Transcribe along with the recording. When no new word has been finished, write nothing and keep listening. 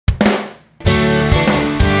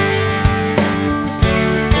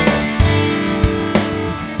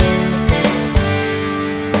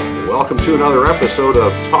welcome to another episode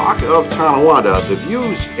of Talk of Tonawanda. The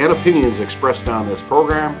views and opinions expressed on this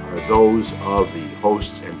program are those of the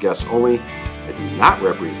hosts and guests only and do not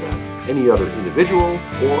represent any other individual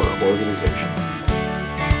or organization.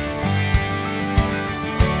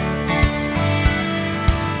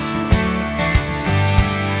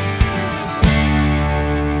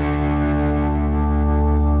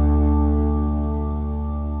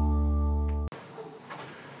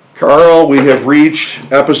 Carl, we have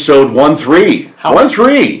reached episode 1-3.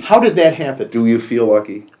 1-3. How did that happen? Do you feel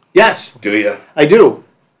lucky? Yes. Do you? I do.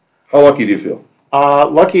 How lucky do you feel?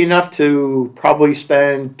 Lucky enough to probably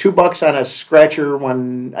spend $2 on a scratcher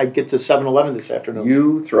when I get to 7-Eleven this afternoon.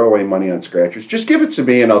 You throw away money on scratchers. Just give it to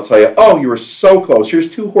me and I'll tell you, oh, you were so close.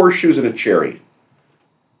 Here's 2 horseshoes and a cherry.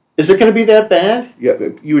 Is it going to be that bad? Yeah,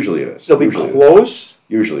 usually it is. It'll be close?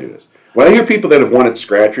 Usually it is. When I hear people that have won at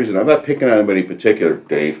scratchers, and I'm not picking on anybody in particular,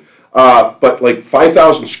 Dave, but like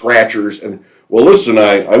 5,000 scratchers, and well, listen,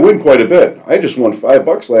 I win quite a bit. I just won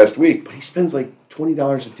 $5 last week, but he spends like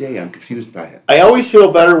 $20 a day. I'm confused by it. I always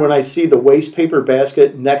feel better when I see the waste paper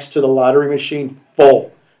basket next to the lottery machine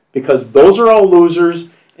full, because those are all losers,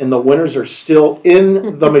 and the winners are still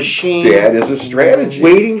in the machine. That is a strategy.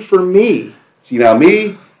 Waiting for me. See, now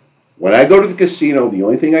me, when I go to the casino, the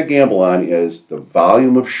only thing I gamble on is the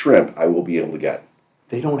volume of shrimp I will be able to get.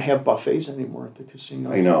 They don't have buffets anymore at the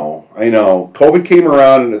casinos. I know. COVID came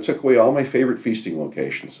around and it took away all my favorite feasting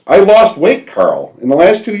locations. I lost weight, Carl. In the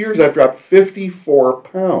last 2 years, I've dropped 54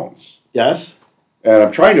 pounds. Yes? And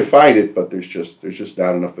I'm trying to find it, but there's just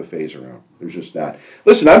not enough buffets around. There's just not.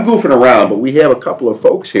 Listen, I'm goofing around, but we have a couple of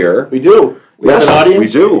folks here. We do. We have an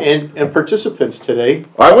audience we do. And participants today.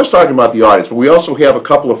 I was talking about the audience, but we also have a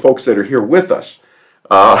couple of folks that are here with us.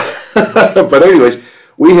 But anyways,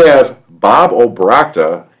 we have Bob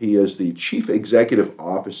Obrakta. He is the Chief Executive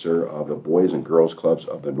Officer of the Boys and Girls Clubs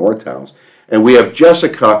of the Northtowns. And we have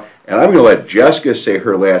Jessica, and I'm going to let Jessica say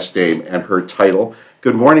her last name and her title.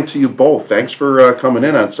 Good morning to you both. Thanks for coming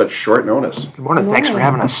in on such short notice. Good morning. Thanks for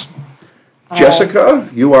having us. Jessica,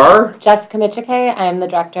 you are? Jessica Michike. I'm the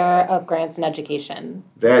Director of Grants and Education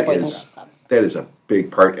for the Boys and Girls Clubs. That is a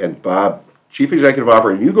big part. And Bob, Chief Executive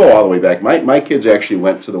Officer, and you go all the way back. My kids actually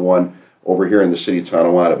went to the one over here in the city of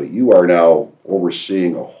Tonawanda, but you are now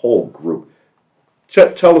overseeing a whole group.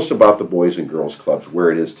 Tell us about the Boys and Girls Clubs,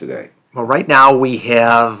 where it is today. Well, right now we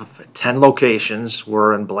have 10 locations.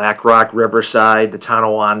 We're in Black Rock, Riverside, the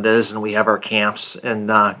Tonawandas, and we have our camps in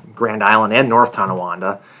Grand Island and North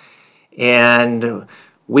Tonawanda. And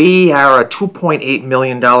we are a $2.8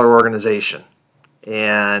 million organization.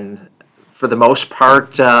 And for the most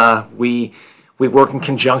part, we work in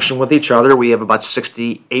conjunction with each other. We have about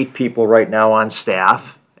 68 people right now on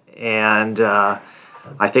staff. And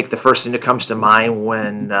I think the first thing that comes to mind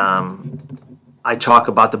when I talk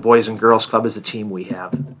about the Boys and Girls Club is the team we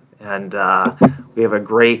have. And we have a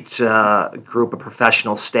great group of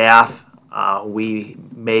professional staff. We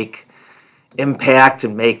make impact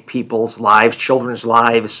and make people's lives, children's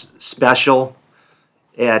lives, special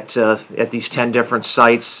at these 10 different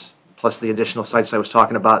sites, plus the additional sites I was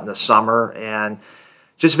talking about in the summer. And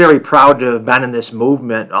just very proud to have been in this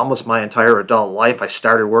movement almost my entire adult life. I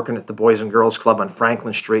started working at the Boys and Girls Club on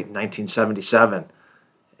Franklin Street in 1977.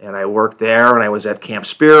 And I worked there, and I was at Camp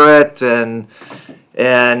Spirit, and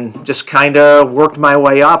just kind of worked my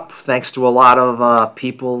way up thanks to a lot of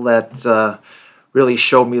people that really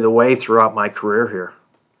showed me the way throughout my career here.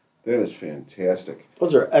 That is fantastic.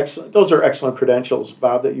 Those are excellent credentials,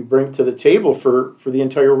 Bob, that you bring to the table for the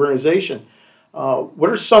entire organization. What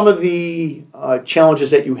are some of the challenges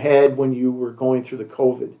that you had when you were going through the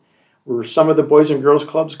COVID? Were some of the Boys and Girls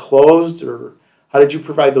Clubs closed, or how did you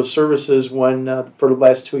provide those services when for the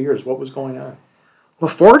last 2 years? What was going on? Well,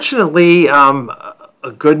 fortunately, a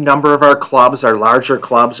good number of our clubs, our larger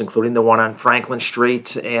clubs, including the one on Franklin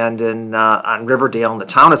Street and on Riverdale in the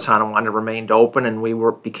town of Tonawanda, remained open, and we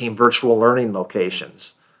became virtual learning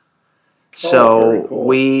locations. So cool.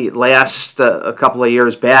 We a couple of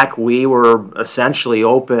years back, we were essentially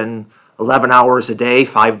open 11 hours a day,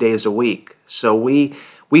 5 days a week. So we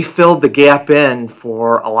filled the gap in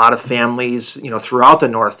for a lot of families, throughout the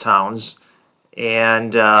Northtowns,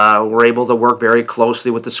 and we're able to work very closely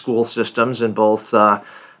with the school systems in both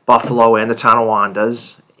Buffalo and the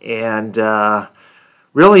Tonawandas. And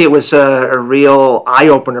really, it was a real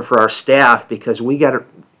eye-opener for our staff because we got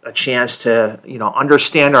a chance to,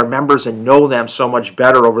 understand our members and know them so much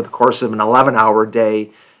better over the course of an 11-hour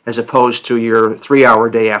day as opposed to your 3-hour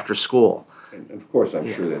day after school. And of course,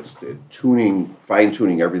 I'm sure that's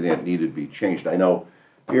fine-tuning everything that needed to be changed. I know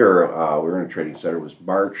here, we were in a training center, it was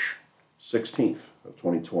March 16th of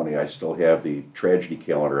 2020, I still have the tragedy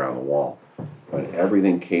calendar on the wall when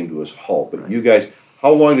everything came to a halt. But you guys,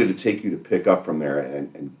 how long did it take you to pick up from there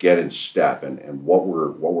and get in step? And what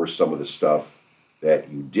were some of the stuff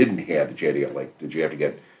that you didn't have that you had to get? Like, did you have to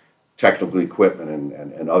get technical equipment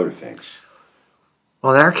and other things?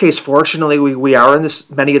 Well, in our case, fortunately, we are in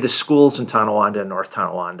many of the schools in Tonawanda and North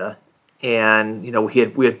Tonawanda. And,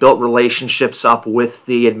 we had built relationships up with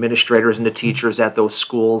the administrators and the teachers at those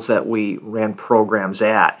schools that we ran programs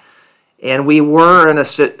at. And we were in a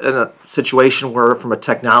situation where, from a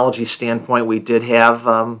technology standpoint, we did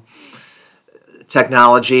have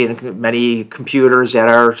technology and many computers at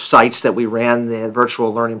our sites that we ran the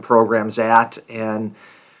virtual learning programs at. And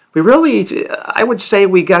we really, I would say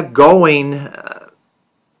we got going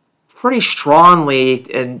pretty strongly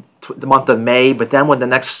in the month of May, but then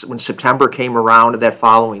when September came around that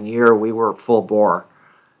following year, we were full bore.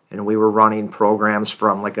 And we were running programs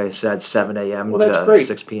from, like I said, 7 a.m. to great.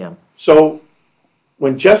 6 p.m. So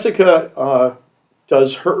when Jessica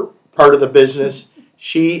does her part of the business,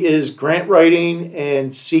 she is grant writing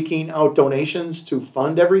and seeking out donations to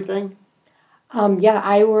fund everything? Yeah,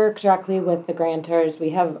 I work directly with the grantors. We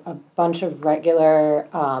have a bunch of regular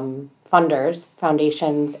funders,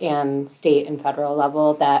 foundations, and state and federal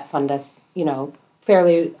level that fund us,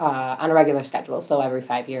 fairly on a regular schedule. So every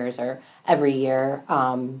 5 years or every year.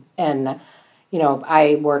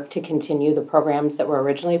 I work to continue the programs that were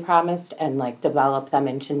originally promised and develop them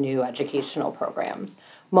into new educational programs.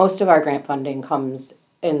 Most of our grant funding comes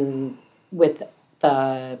in with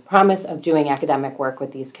the promise of doing academic work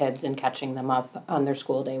with these kids and catching them up on their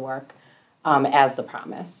school day work as the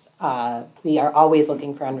promise. We are always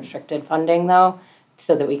looking for unrestricted funding, though,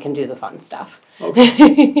 so that we can do the fun stuff.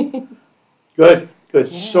 Okay. Good. Yeah.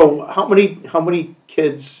 So how many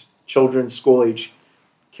children, school-age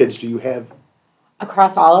kids do you have?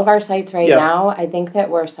 Across all of our sites now, I think that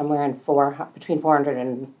we're somewhere in between 400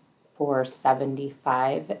 and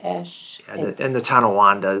 475-ish. In the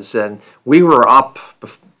Tonawandas, and we were up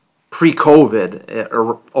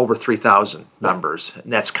pre-COVID over 3,000 members,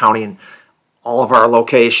 and that's counting all of our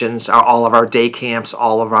locations, all of our day camps,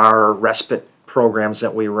 all of our respite programs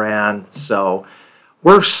that we ran. So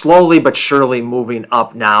we're slowly but surely moving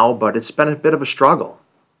up now, but it's been a bit of a struggle.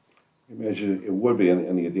 I imagine it would be,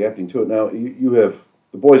 and the adapting to it. Now, you have,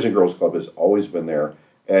 the Boys and Girls Club has always been there,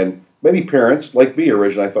 and many parents, like me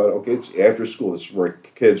originally, I thought, okay, it's after school, it's where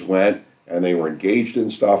kids went, and they were engaged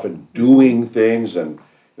in stuff and doing things and,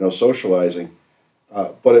 socializing.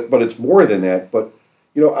 But it's more than that. But,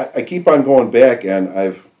 I keep on going back, and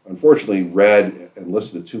I've unfortunately read and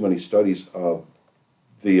listened to too many studies of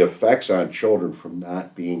the effects on children from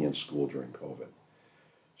not being in school during COVID.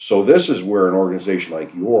 So this is where an organization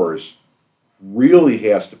like yours really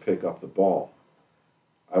has to pick up the ball.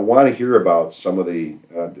 I want to hear about some of the,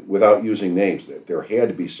 without using names, there had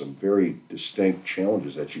to be some very distinct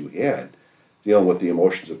challenges that you had dealing with the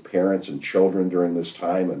emotions of parents and children during this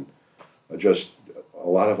time, and just a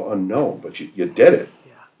lot of unknown, but you did it.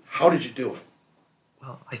 Yeah. How did you do it?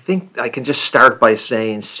 Well, I think I can just start by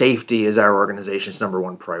saying safety is our organization's number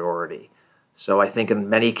one priority. So I think in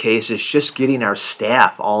many cases, just getting our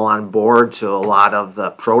staff all on board to a lot of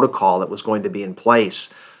the protocol that was going to be in place,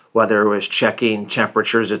 whether it was checking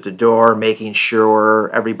temperatures at the door, making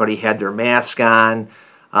sure everybody had their mask on,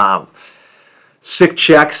 sick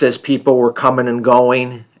checks as people were coming and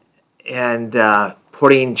going, and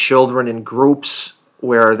putting children in groups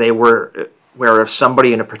where if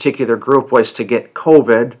somebody in a particular group was to get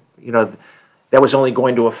COVID, that was only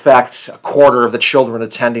going to affect a quarter of the children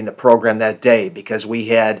attending the program that day, because we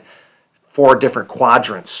had 4 different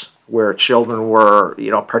quadrants where children were,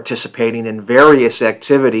 participating in various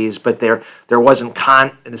activities, but there wasn't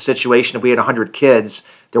in the situation, if we had 100 kids,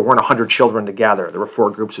 there weren't 100 children together. There were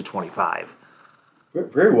 4 groups of 25.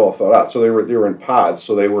 Very well thought out. So they were in pods,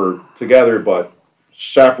 so they were together but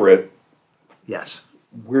separate. Yes.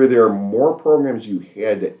 Were there more programs you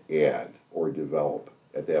had to add or develop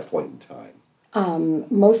at that point in time?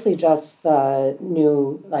 Mostly just the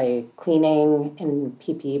new cleaning and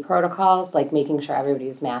PPE protocols, like making sure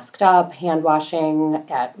everybody's masked up, hand washing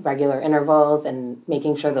at regular intervals, and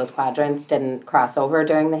making sure those quadrants didn't cross over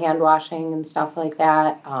during the hand washing and stuff like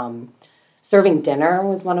that. Serving dinner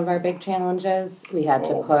was one of our big challenges. We had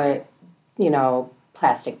to put,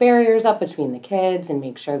 plastic barriers up between the kids and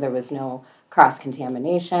make sure there was no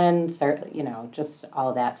cross-contamination. Just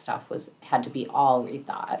all that stuff had to be all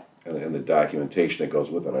rethought. And the documentation that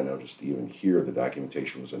goes with it, I know just even here the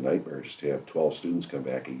documentation was a nightmare just to have 12 students come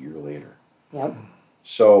back a year later. Yep.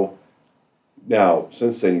 So now,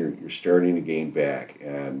 since then, you're starting to gain back,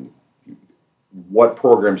 and what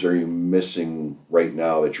programs are you missing right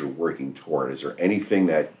now that you're working toward? Is there anything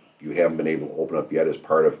that you haven't been able to open up yet as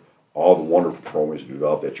part of all the wonderful programs you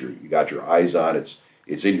developed that you got your eyes on?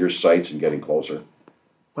 It's in your sights and getting closer.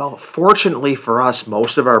 Well, fortunately for us,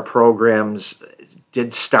 most of our programs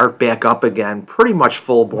did start back up again pretty much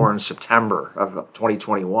full bore in September of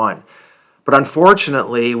 2021. But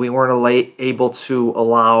unfortunately, we weren't able to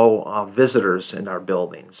allow visitors in our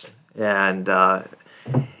buildings. And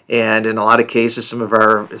in a lot of cases, some of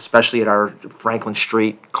our, especially at our Franklin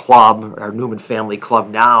Street Club, our Newman Family Club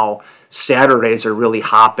now, Saturdays are really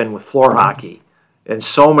hopping with floor hockey. And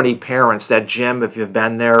so many parents, that gym, if you've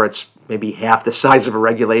been there, it's maybe half the size of a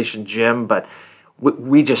regulation gym, but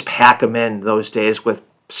we just pack them in those days with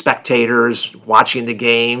spectators watching the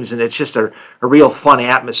games, and it's just a real fun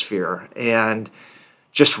atmosphere. And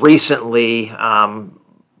just recently,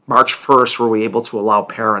 March 1st, were we able to allow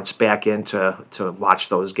parents back in to watch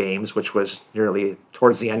those games, which was nearly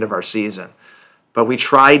towards the end of our season. But we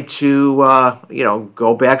tried to,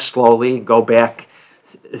 go back slowly, go back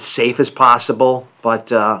as safe as possible.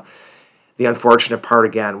 But the unfortunate part,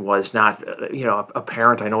 again, was not, a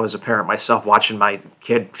parent. I know as a parent myself, watching my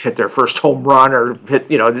kid hit their first home run or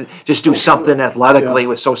just do something athletically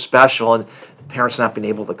was so special. And parents not being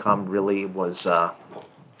able to come really was...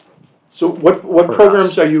 So what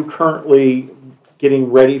programs are you currently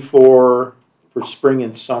getting ready for spring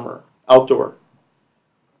and summer, outdoor?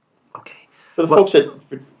 Okay. For the folks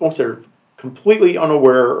that are completely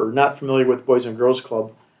unaware or not familiar with Boys and Girls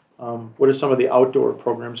Club, what are some of the outdoor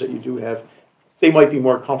programs that you do have? They might be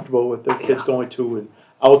more comfortable with their kids going to an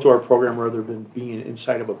outdoor program rather than being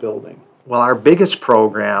inside of a building. Well, our biggest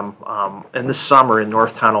program in the summer in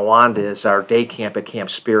North Tonawanda is our day camp at Camp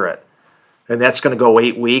Spirit. And that's going to go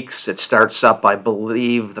 8 weeks. It starts up, I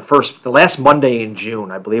believe, the last Monday in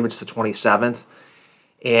June. I believe it's the 27th.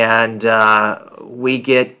 And we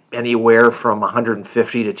get anywhere from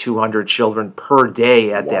 150 to 200 children per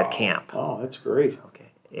day at that camp. Oh, that's great.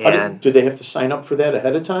 Okay. And do they have to sign up for that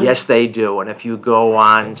ahead of time? Yes, they do. And if you go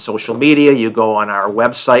on social media, you go on our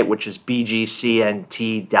website, which is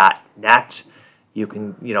bgcnt.net, you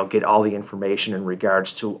can get all the information in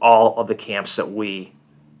regards to all of the camps that we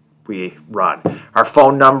run. Our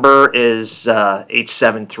phone number is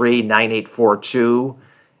 873-9842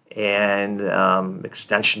 and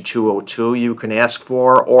extension 202 you can ask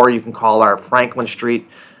for, or you can call our Franklin Street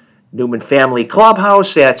Newman Family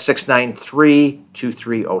Clubhouse at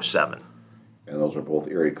 693-2307. And those are both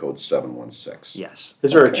area code 716. Yes.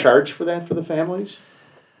 Is there a charge for that for the families?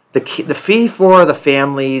 The fee for the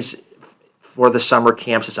families for the summer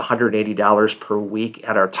camps is $180 per week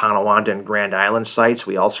at our Tonawanda and Grand Island sites.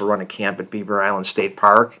 We also run a camp at Beaver Island State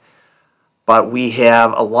Park. But we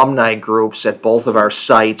have alumni groups at both of our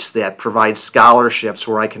sites that provide scholarships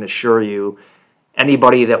where I can assure you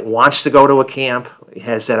anybody that wants to go to a camp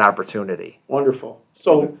has that opportunity. Wonderful.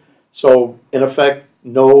 So in effect,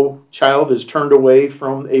 no child is turned away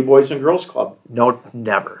from a Boys and Girls Club? No,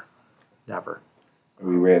 never.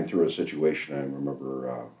 We ran through a situation. I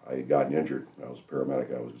remember I had gotten injured. I was a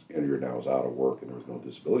paramedic. I was injured and I was out of work and there was no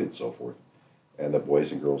disability and so forth. And the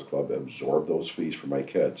Boys and Girls Club absorbed those fees for my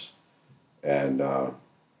kids. And that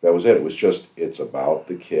was it. It was just, it's about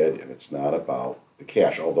the kid and it's not about the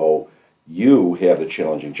cash. Although you have the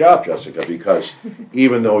challenging job, Jessica, because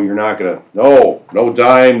even though you're not going to, no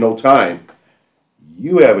dime, no time,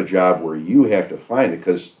 you have a job where you have to find it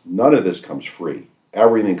because none of this comes free.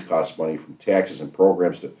 Everything costs money, from taxes and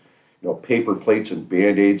programs to, paper plates and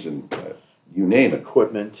Band-Aids and you name it.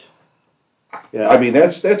 Equipment. Yeah. I mean,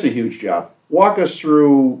 that's a huge job. Walk us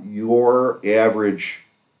through your average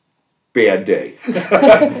bad day. I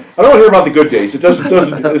don't want to hear about the good days. It doesn't.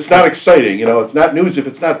 It's not exciting. It's not news if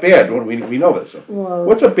it's not bad. We know this. So.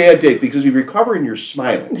 What's a bad day? Because you recover and you're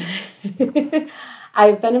smiling.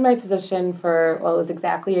 I've been in my position for, it was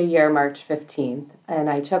exactly a year, March 15th, and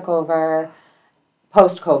I took over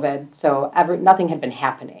post-COVID, so nothing had been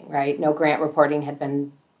happening, right? No grant reporting had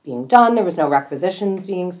been being done. There was no requisitions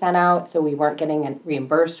being sent out, so we weren't getting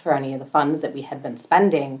reimbursed for any of the funds that we had been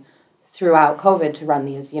spending throughout COVID to run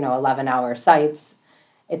these, 11-hour sites.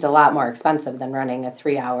 It's a lot more expensive than running a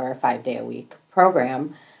 3-hour, 5-day-a-week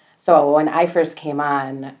program. So when I first came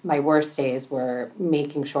on, my worst days were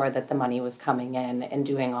making sure that the money was coming in and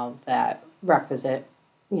doing all of that requisite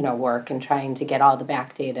work and trying to get all the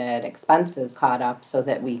backdated expenses caught up so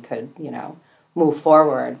that we could, move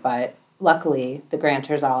forward. But luckily, the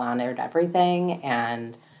grantors all honored everything,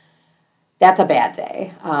 and that's a bad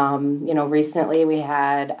day. Recently we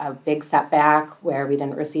had a big setback where we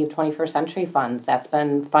didn't receive 21st Century funds. That's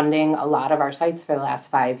been funding a lot of our sites for the last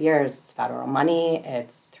 5 years. It's federal money,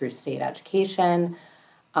 it's through state education.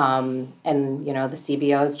 The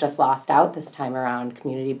CBOs just lost out this time around.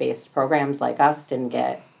 Community-based programs like us didn't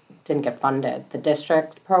get funded. The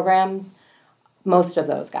district programs, most of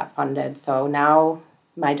those got funded. So now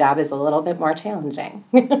my job is a little bit more challenging.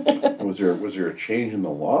 Was there a change in the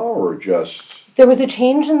law or just? There was a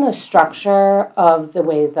change in the structure of the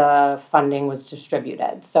way the funding was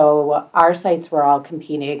distributed. So our sites were all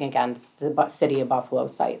competing against the city of Buffalo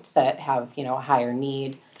sites that have, a higher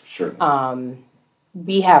need. Sure.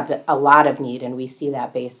 We have a lot of need, and we see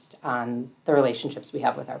that based on the relationships we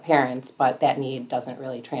have with our parents, but that need doesn't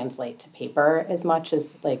really translate to paper as much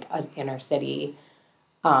as like an inner city,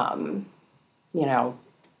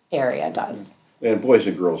 area does. And Boys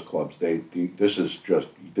and Girls Clubs, this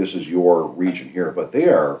is your region here, but they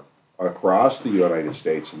are across the United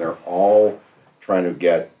States, and they're all trying to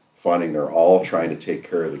get funding. They're all trying to take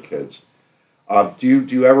care of the kids. Do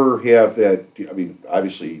you ever have that?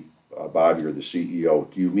 Obviously, Bob, you're the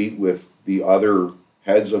CEO. Do you meet with the other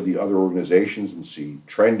heads of the other organizations and see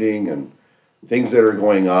trending and things that are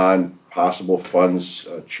going on, possible funds,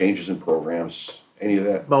 changes in programs, any of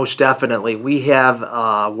that? Most definitely. We have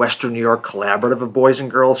Western New York Collaborative of Boys and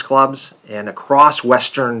Girls Clubs, and across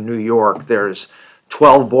Western New York, there's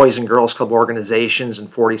 12 Boys and Girls Club organizations and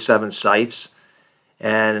 47 sites.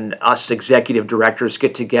 And us executive directors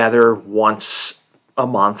get together once a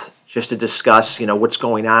month just to discuss, what's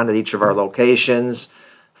going on at each of our locations,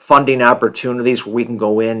 funding opportunities where we can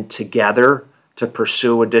go in together to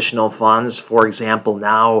pursue additional funds. For example,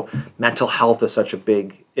 now mental health is such a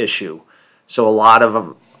big issue. So a lot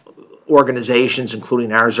of organizations,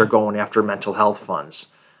 including ours, are going after mental health funds.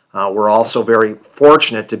 We're also very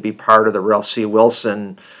fortunate to be part of the Ralph C.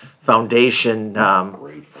 Wilson Foundation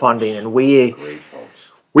funding, and we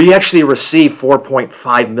actually received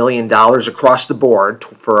 $4.5 million across the board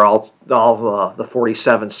for all the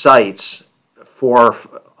 47 sites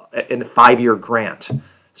in a 5-year grant.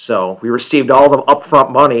 So we received all the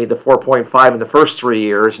upfront money, the 4.5 in the first 3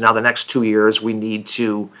 years. Now the next 2 years we need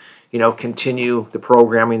to, continue the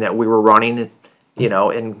programming that we were running,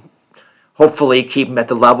 and hopefully keep them at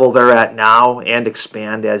the level they're at now and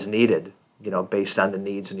expand as needed, based on the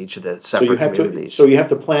needs in each of the separate communities. So you have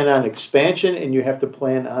to plan on expansion, and you have to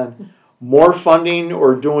plan on more funding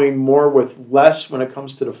or doing more with less when it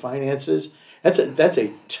comes to the finances. That's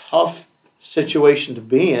a tough situation to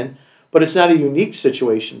be in, but it's not a unique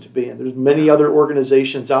situation to be in. There's many other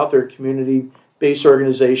organizations out there, community-based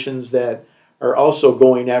organizations, that are also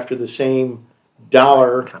going after the same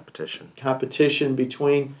dollar competition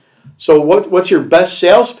between. So what's your best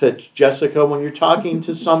sales pitch, Jessica, when you're talking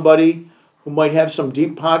to somebody who might have some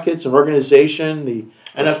deep pockets, an organization, the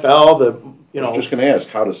NFL, I was just going to ask,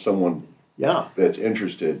 how does someone that's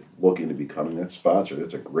interested looking to becoming that sponsor?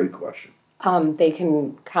 That's a great question. They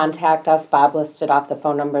can contact us. Bob listed off the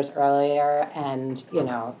phone numbers earlier, and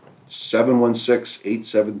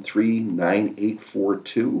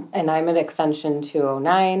 716-873-9842. And I'm at extension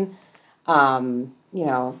 209.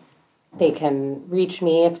 They can reach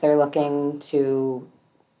me if they're looking to,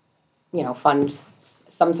 fund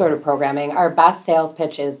some sort of programming. Our best sales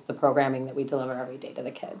pitch is the programming that we deliver every day to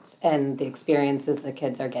the kids and the experiences the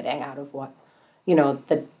kids are getting out of what,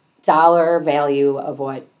 the dollar value of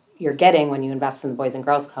what you're getting when you invest in the Boys and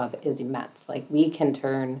Girls Club is immense. Like, we can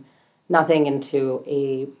turn nothing into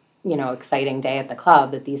a, exciting day at the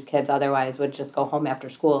club that these kids otherwise would just go home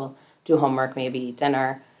after school, do homework, maybe eat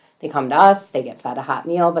dinner. They come to us, they get fed a hot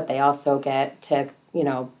meal, but they also get to,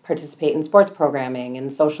 participate in sports programming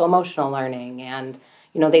and social emotional learning, and,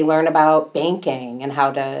 they learn about banking and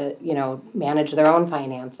how to, manage their own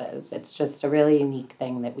finances. It's just a really unique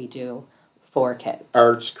thing that we do for kids.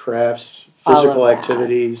 Arts, crafts, physical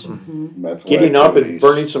activities, Mental getting up and activities.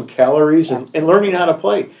 burning some calories, and learning how to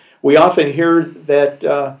play. We often hear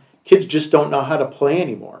that kids just don't know how to play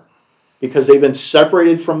anymore because they've been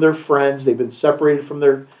separated from their friends, they've been separated from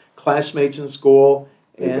their classmates in school,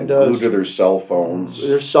 and glued to their cell phones.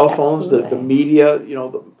 The media,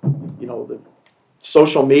 the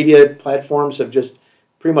social media platforms have just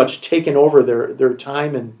pretty much taken over their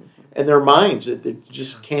time and their minds. They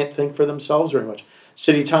just can't think for themselves very much.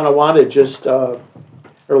 City Tonawanda just our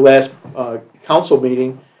last council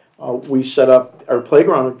meeting, we set up our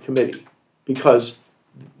playground committee because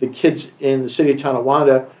the kids in the city of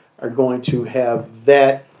Tonawanda are going to have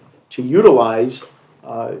that to utilize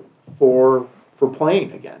for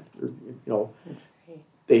playing again.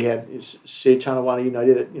 they have say Tonawanda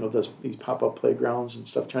United that does these pop-up playgrounds and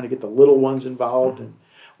stuff, trying to get the little ones involved. And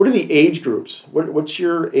what are the age groups? What's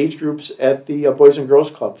your age groups at the Boys and Girls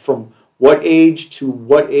Club? From what age to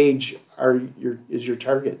what age is your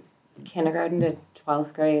target? Kindergarten to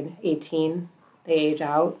 12th grade, 18, they age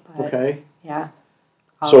out. But Okay. Yeah.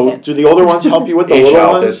 So do the older ones help you with the Age little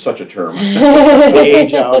out, ones? that's such a term. They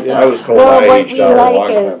age out, yeah. I was told Well, I what aged we out a long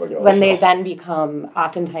like time is ago. when so. they then become,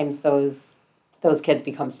 oftentimes those kids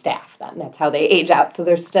become staff then. That's how they age out. So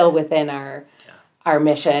they're still within our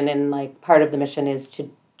mission, and like part of the mission is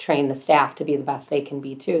to train the staff to be the best they can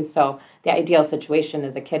be too. So the ideal situation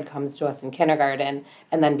is a kid comes to us in kindergarten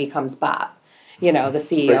and then becomes Bob, the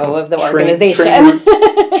CEO of the organization.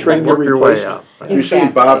 Train your Work your way replacement. up. So you're saying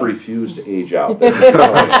Exactly. Bob refused to age out. I'm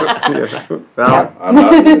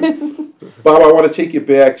not, Bob, I want to take you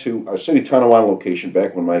back to our City Tonawanda location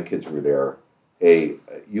back when my kids were there. There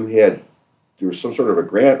was some sort of a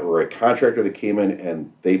grant or a contractor that came in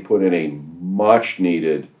and they put in a much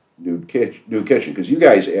needed new kitchen because you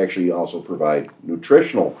guys actually also provide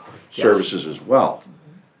nutritional services as well.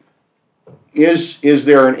 Is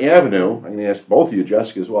there an avenue, I'm going to ask both of you,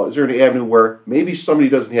 Jessica, as well, is there an avenue where maybe somebody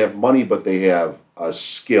doesn't have money but they have a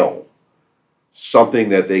skill, something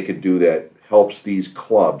that they could do that helps these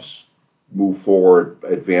clubs move forward,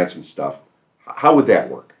 advance and stuff? How would that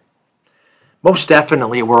work? Most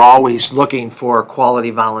definitely, we're always looking for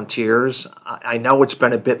quality volunteers. I know it's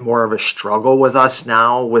been a bit more of a struggle with us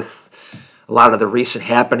now with a lot of the recent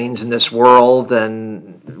happenings in this world,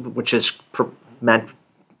 and which has meant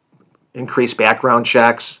increased background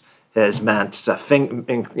checks, has meant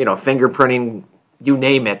fingerprinting, you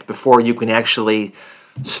name it, before you can actually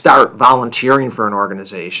start volunteering for an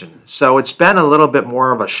organization. So it's been a little bit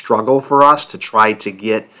more of a struggle for us to try to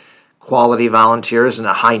get quality volunteers and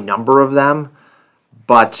a high number of them.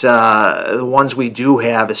 But the ones we do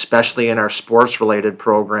have, especially in our sports-related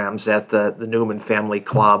programs at the Newman Family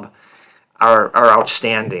Club, are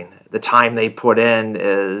outstanding. The time they put in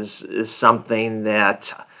is something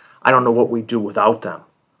that I don't know what we do without them.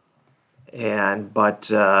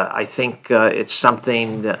 But I think it's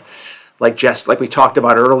something like we talked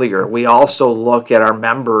about earlier. We also look at our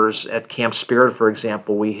members at Camp Spirit, for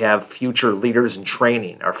example. We have Future Leaders in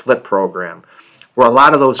Training, our FLIP program, where a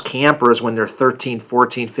lot of those campers, when they're 13,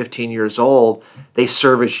 14, 15 years old, they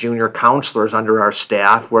serve as junior counselors under our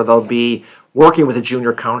staff, where they'll be working with a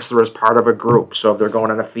junior counselor as part of a group. So if they're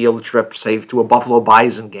going on a field trip, say to a Buffalo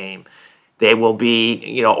Bison game, they will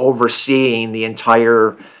be, overseeing the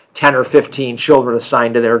entire 10 or 15 children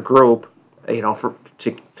assigned to their group,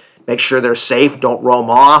 to make sure they're safe, don't roam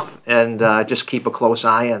off, and just keep a close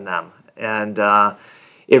eye on them. And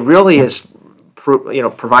it really has,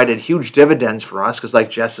 provided huge dividends for us because, like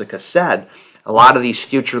Jessica said, a lot of these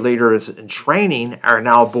future leaders in training are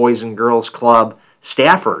now Boys and Girls Club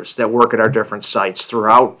staffers that work at our different sites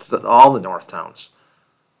throughout all the Northtowns.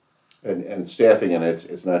 And staffing, and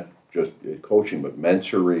it's not just coaching, but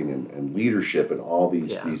mentoring and leadership and all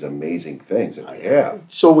these amazing things that we have.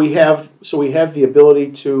 So we have the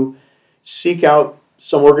ability to seek out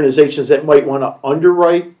some organizations that might want to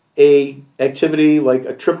underwrite a activity like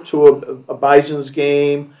a trip to a Bison's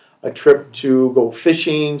game, a trip to go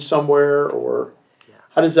fishing somewhere, or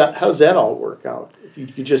how does that all work out? If you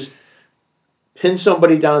could just pin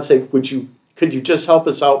somebody down and say, could you just help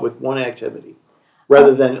us out with one activity,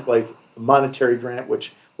 rather than like a monetary grant,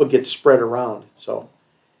 which will get spread around. So,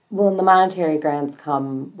 well, the monetary grants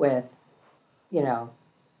come with,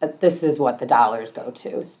 this is what the dollars go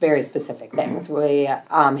to. It's very specific things. We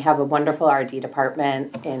have a wonderful RD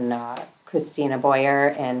department in Christina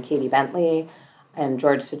Boyer and Katie Bentley and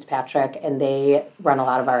George Fitzpatrick, and they run a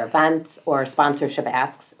lot of our events or sponsorship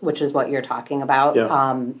asks, which is what you're talking about.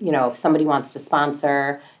 Yeah. If somebody wants to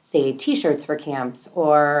sponsor, say, T-shirts for camps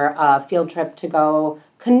or a field trip to go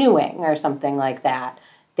canoeing or something like that,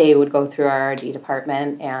 they would go through our RD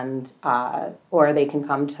department, and or they can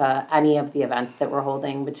come to any of the events that we're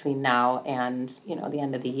holding between now and the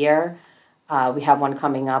end of the year. We have one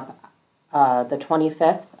coming up the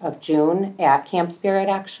 25th of June at Camp Spirit,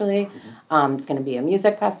 actually. It's going to be a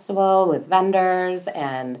music festival with vendors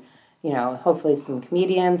and hopefully some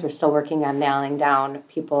comedians. We're still working on nailing down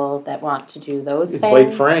people that want to do those invite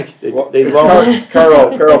things. Frank. They love it.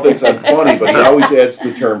 Carl thinks I'm funny, but he always adds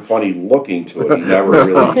the term funny looking to it. He never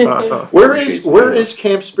really Where is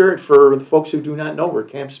Camp Spirit for the folks who do not know where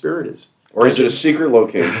Camp Spirit is? Or is it a secret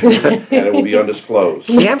location and it will be undisclosed?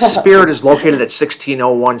 Camp Spirit is located at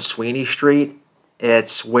 1601 Sweeney Street.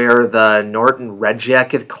 It's where the Norton Red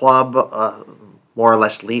Jacket Club more or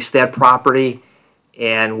less leased that property.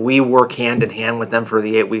 and we work hand in hand with them for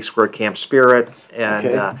the 8 week Square Camp Spirit, and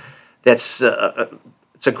Okay. That's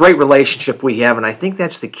it's a great relationship we have, and I think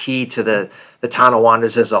that's the key to the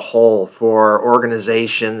Tonawanders as a whole, for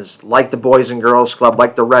organizations like the Boys and Girls Club,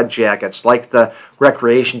 like the Red Jackets, like the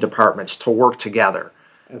recreation departments to work together.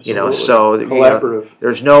 Absolutely. So Collaborative.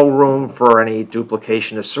 there's no room for any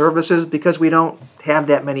duplication of services because we don't have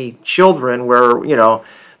that many children where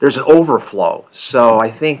there's an overflow. So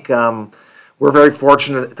I think we're very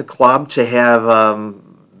fortunate at the club to have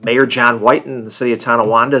Mayor John White in the city of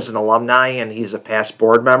Tonawanda as an alumni, and he's a past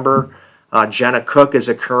board member. Jenna Cook is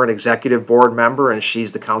a current executive board member, and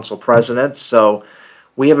she's the council president. So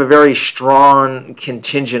we have a very strong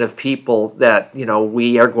contingent of people that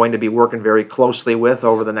we are going to be working very closely with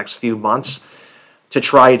over the next few months to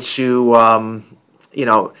try to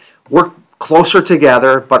work closer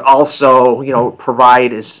together, but also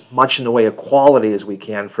provide as much in the way of quality as we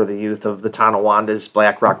can for the youth of the Tonawandas,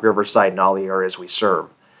 Black Rock, Riverside, and all the areas we serve.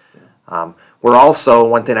 We're also,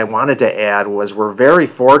 one thing I wanted to add was we're very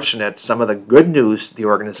fortunate. Some of the good news the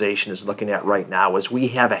organization is looking at right now is we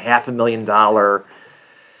have a $500,000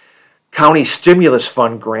 county stimulus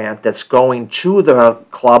fund grant that's going to the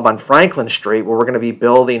club on Franklin Street, where we're going to be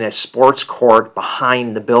building a sports court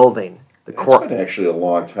behind the building. The That's been actually a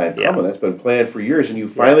long time coming. That's been planned for years, and you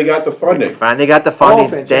finally got the funding. Finally got the funding.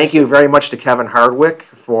 fantastic. Thank you very much to Kevin Hardwick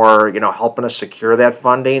for helping us secure that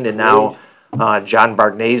funding, and now John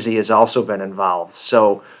Bargnese has also been involved.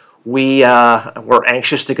 So we're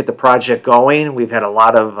anxious to get the project going. We've had a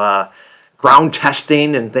lot of ground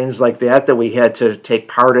testing and things like that we had to take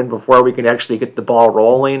part in before we could actually get the ball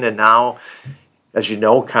rolling. And now, as you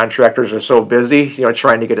know, contractors are so busy.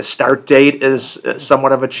 Trying to get a start date is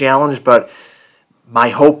somewhat of a challenge. But my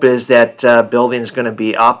hope is that building's going to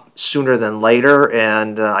be up sooner than later.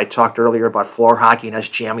 And I talked earlier about floor hockey and us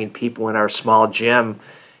jamming people in our small gym.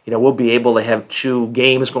 We'll be able to have 2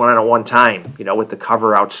 games going on at one time, with the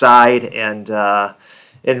cover outside, and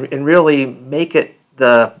really make it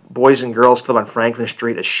the Boys and Girls Club on Franklin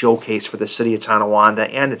Street a showcase for the city of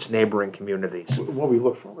Tonawanda and its neighboring communities. Well, we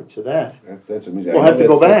look forward to that. That's amazing. We'll have to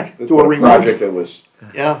go back, That's do a been remodel. project that was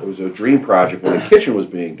Yeah. it was a dream project when the kitchen was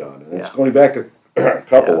being done, and it's going back a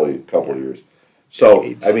couple of years. So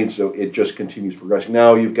Decades. so it just continues progressing.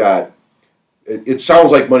 Now you've got. It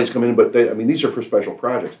sounds like money's coming in, but these are for special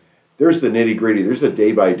projects. There's the nitty gritty. There's the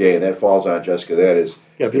day by day, and that falls on Jessica. That is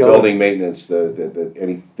the building maintenance,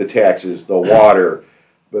 the taxes, the water,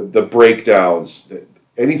 the breakdowns,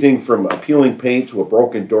 anything from a peeling paint to a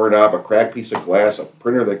broken doorknob, a cracked piece of glass, a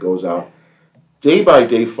printer that goes out. Day by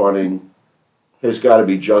day funding has got to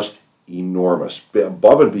be just enormous,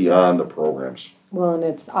 above and beyond the programs. Well, and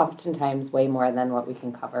it's oftentimes way more than what we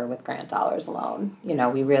can cover with grant dollars alone.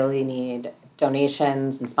 We really need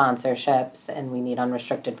donations and sponsorships, and we need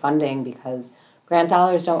unrestricted funding because grant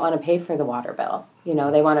dollars don't want to pay for the water bill.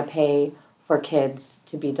 They want to pay for kids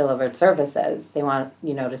to be delivered services. They want,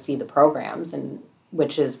 to see the programs, and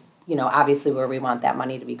which is, obviously where we want that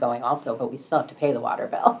money to be going also, but we still have to pay the water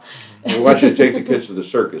bill. We want you to take the kids to the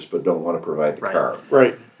circus, but don't want to provide the car.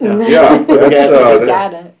 Right. Yeah,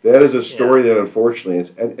 Got that is a story that unfortunately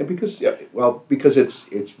is, and because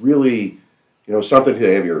it's really something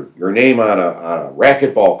to have your name on a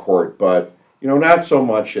racquetball court, but not so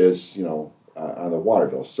much as on the water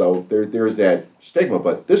bill. So there's that stigma,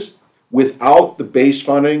 but this without the base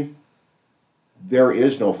funding, there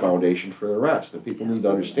is no foundation for the rest, and people need to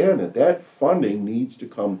understand that funding needs to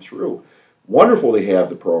come through. Wonderful to have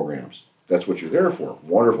the programs. That's what you're there for.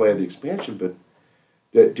 Wonderful to have the expansion, but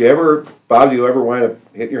do you ever wind up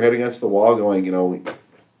hitting your head against the wall going, we've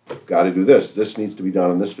got to do this. This needs to be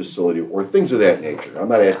done in this facility, or things of that nature. I'm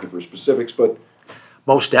not asking for specifics, but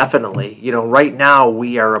Most definitely. Right now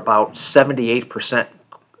we are about 78%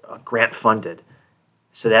 grant funded.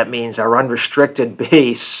 So that means our unrestricted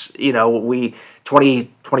base,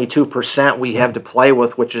 22% we have to play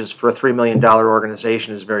with, which is for a $3 million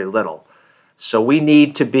organization is very little. So we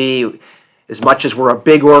need to be, as much as we're a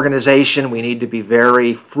big organization, we need to be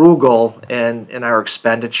very frugal in our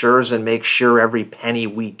expenditures and make sure every penny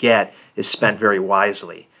we get is spent very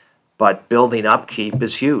wisely. But building upkeep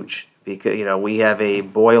is huge because, we have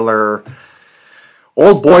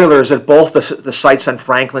old boilers at both the sites on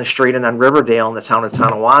Franklin Street and on Riverdale in the town of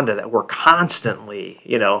Tonawanda that we're constantly,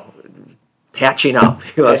 patching up.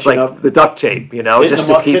 It's like up. the duct tape, just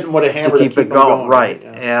to keep hitting with a hammer to keep it going. Right.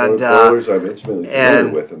 Yeah. And boilers I'm intimately familiar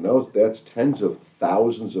with, and that's tens of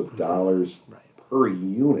thousands of dollars per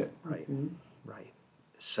unit. Right. Right.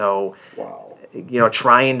 So Wow.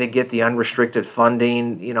 trying to get the unrestricted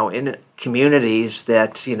funding, in communities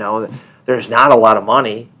that, there's not a lot of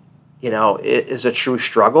money, is a true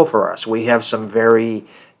struggle for us. We have some very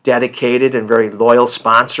dedicated and very loyal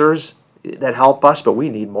sponsors that help us, but we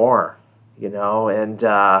need more, and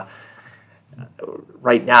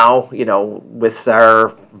right now, with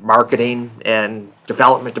our marketing and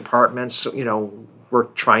development departments, we're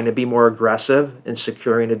trying to be more aggressive in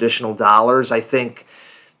securing additional dollars. I think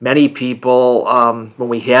many people, when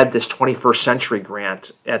we had this 21st Century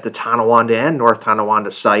grant at the Tonawanda and North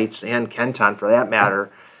Tonawanda sites, and Kenton for that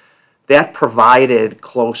matter, that provided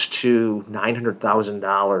close to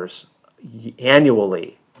 $900,000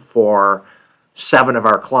 annually for 7 of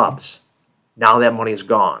our clubs. Now that money is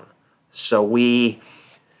gone. So we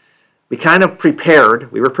kind of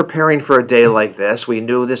prepared. We were preparing for a day like this. We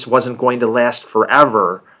knew this wasn't going to last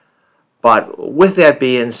forever. But with that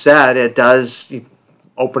being said, it does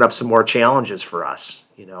open up some more challenges for us.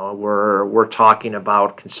 We're talking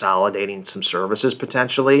about consolidating some services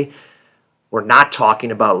potentially. We're not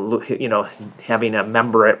talking about having a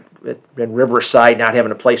member in Riverside not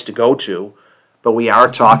having a place to go to, but we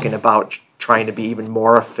are talking about trying to be even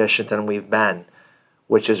more efficient than we've been,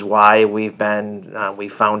 which is why we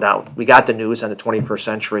found out, we got the news on the 21st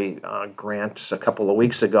Century grant a couple of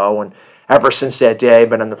weeks ago, and ever since that day I've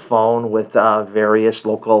been on the phone with various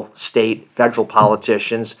local, state, federal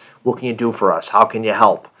politicians. What can you do for us? How can you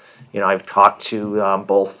help? I've talked to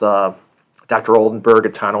both Dr. Oldenburg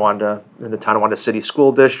at Tonawanda in the Tonawanda City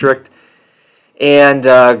School District and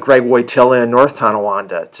Greg Wojtyla in North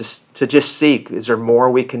Tonawanda to just see, is there more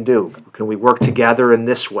we can do? Can we work together in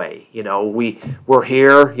this way? We're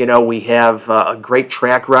here. We have a great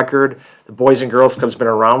track record. The Boys and Girls Club's been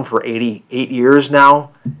around for 88 years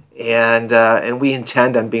now, and we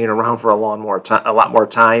intend on being around for a lot more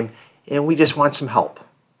time, and we just want some help.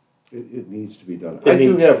 It needs to be done. I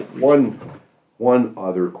do have one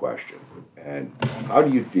other question. And how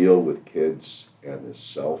do you deal with kids and the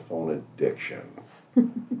cell phone addiction?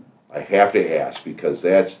 I have to ask, because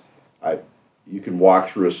you can walk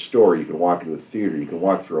through a store, you can walk into a theater, you can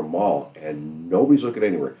walk through a mall, and nobody's looking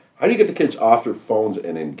anywhere. How do you get the kids off their phones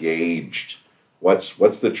and engaged? What's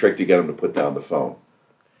the trick to get them to put down the phone?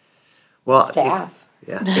 Well, staff.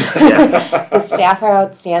 Yeah. The staff are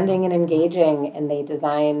outstanding and engaging, and they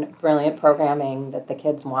design brilliant programming that the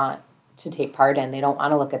kids want to take part in. They don't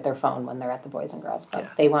want to look at their phone when they're at the Boys and Girls Clubs.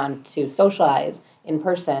 Yeah. They want to socialize in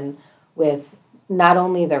person with not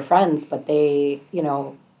only their friends, but these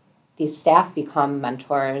staff become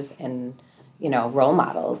mentors and, role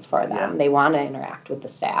models for them. Yeah. They want to interact with the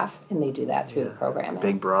staff, and they do that through the programming.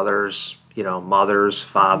 Big brothers, mothers,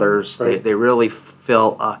 fathers, right. They really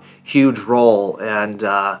fill a huge role, and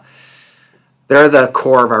they're the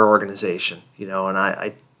core of our organization, and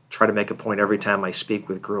I try to make a point every time I speak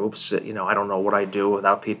with groups. I don't know what I do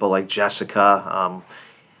without people like Jessica.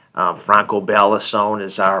 Franco Ballasone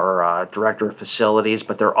is our director of facilities,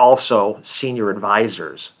 but they're also senior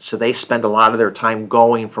advisors. So they spend a lot of their time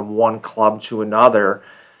going from one club to another,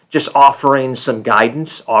 just offering some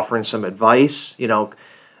guidance, offering some advice,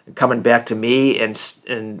 coming back to me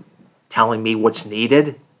and telling me what's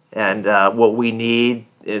needed and what we need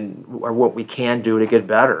or what we can do to get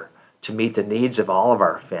better, to meet the needs of all of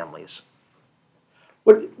our families.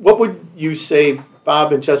 What would you say,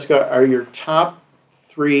 Bob and Jessica, are your top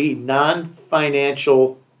 3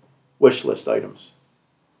 non-financial wish list items?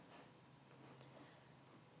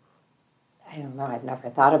 I don't know. I've never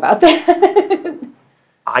thought about that.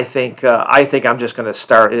 I think I'm just going to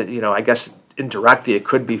start. I guess indirectly it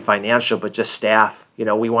could be financial, but just staff.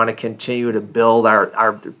 We want to continue to build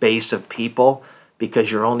our base of people,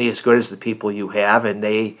 because you're only as good as the people you have, and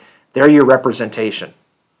they're your representation,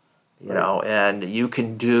 and you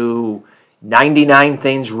can do 99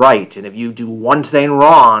 things right, and if you do one thing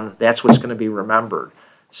wrong, that's what's going to be remembered.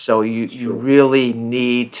 So you really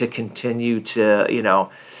need to continue to,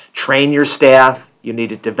 train your staff. You need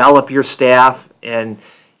to develop your staff, and,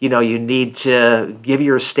 you need to give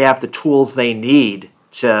your staff the tools they need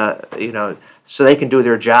to, so they can do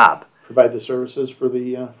their job. Provide the services for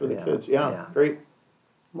the kids. Yeah, great.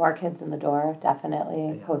 More kids in the door,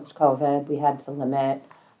 definitely. Yeah. Post-COVID, we had to limit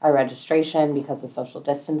our registration because of social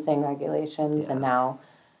distancing regulations, and now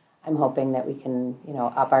I'm hoping that we can,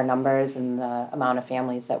 up our numbers and the amount of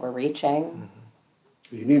families that we're reaching.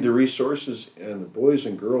 Mm-hmm. You need the resources, and the boys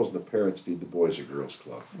and girls and the parents need the Boys and Girls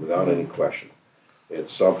Club, without any question.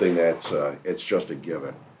 It's something that's, it's just a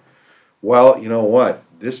given. Well, you know what?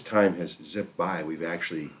 This time has zipped by. We've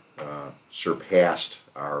actually surpassed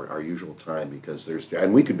our usual time, because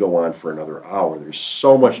and we could go on for another hour. There's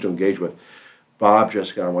so much to engage with. Bob,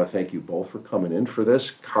 Jessica, I want to thank you both for coming in for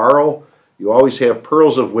this. Carl, you always have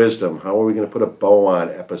pearls of wisdom. How are we going to put a bow on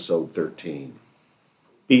episode 13?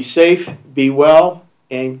 Be safe, be well,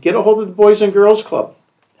 and get a hold of the Boys and Girls Club.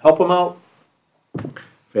 Help them out.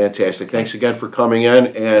 Fantastic. Thanks again for coming in,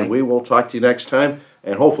 and we will talk to you next time.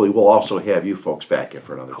 And hopefully we'll also have you folks back in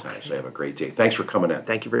for another time. So have a great day. Thanks for coming in.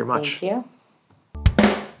 Thank you very much. Thank you.